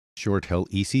ShoreTel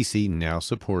ECC now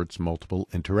supports multiple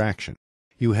interaction.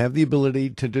 You have the ability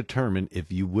to determine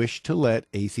if you wish to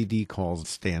let ACD calls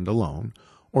stand alone,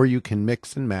 or you can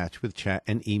mix and match with chat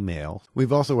and email.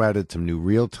 We've also added some new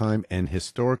real-time and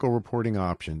historical reporting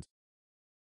options.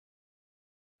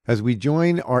 As we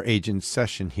join our agent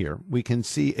session here, we can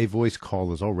see a voice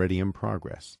call is already in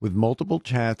progress. With multiple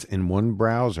chats in one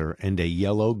browser and a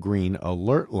yellow-green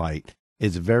alert light,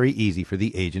 it's very easy for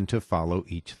the agent to follow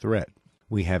each thread.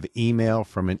 We have email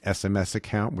from an SMS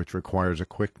account, which requires a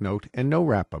quick note and no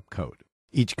wrap-up code.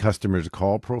 Each customer's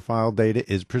call profile data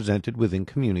is presented within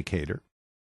Communicator.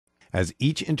 As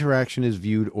each interaction is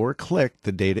viewed or clicked,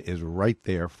 the data is right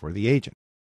there for the agent.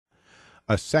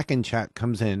 A second chat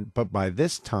comes in, but by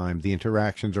this time, the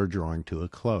interactions are drawing to a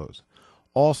close.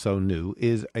 Also new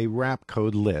is a wrap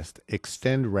code list,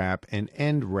 extend wrap, and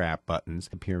end wrap buttons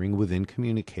appearing within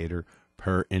Communicator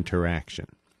per interaction.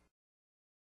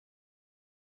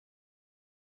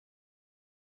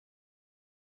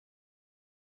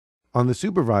 On the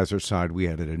supervisor side, we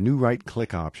added a new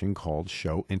right-click option called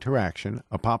Show Interaction.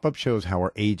 A pop-up shows how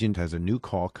our agent has a new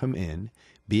call come in,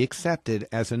 be accepted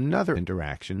as another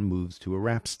interaction moves to a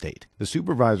wrap state. The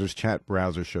supervisor's chat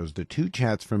browser shows the two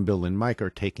chats from Bill and Mike are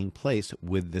taking place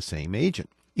with the same agent.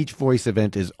 Each voice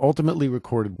event is ultimately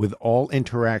recorded with all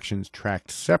interactions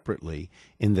tracked separately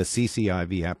in the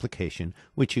CCIV application,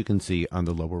 which you can see on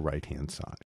the lower right-hand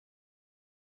side.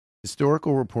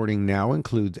 Historical reporting now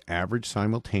includes average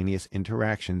simultaneous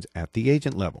interactions at the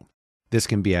agent level. This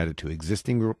can be added to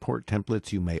existing report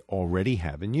templates you may already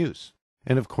have in use.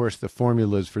 And of course, the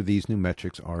formulas for these new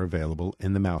metrics are available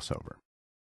in the mouseover.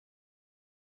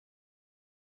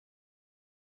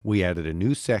 We added a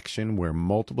new section where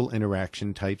multiple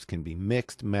interaction types can be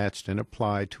mixed, matched, and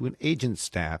applied to an agent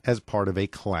staff as part of a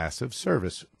class of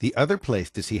service. The other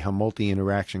place to see how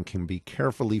multi-interaction can be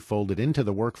carefully folded into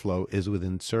the workflow is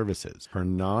within services. For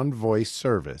non-voice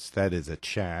service, that is a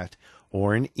chat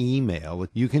or an email,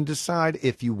 you can decide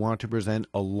if you want to present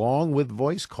along with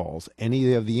voice calls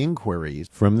any of the inquiries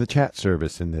from the chat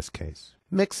service in this case.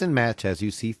 Mix and match as you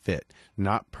see fit,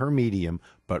 not per medium,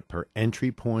 but per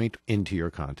entry point into your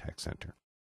contact center.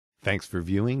 Thanks for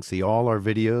viewing. See all our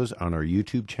videos on our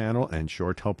YouTube channel and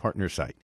ShoreTel partner site.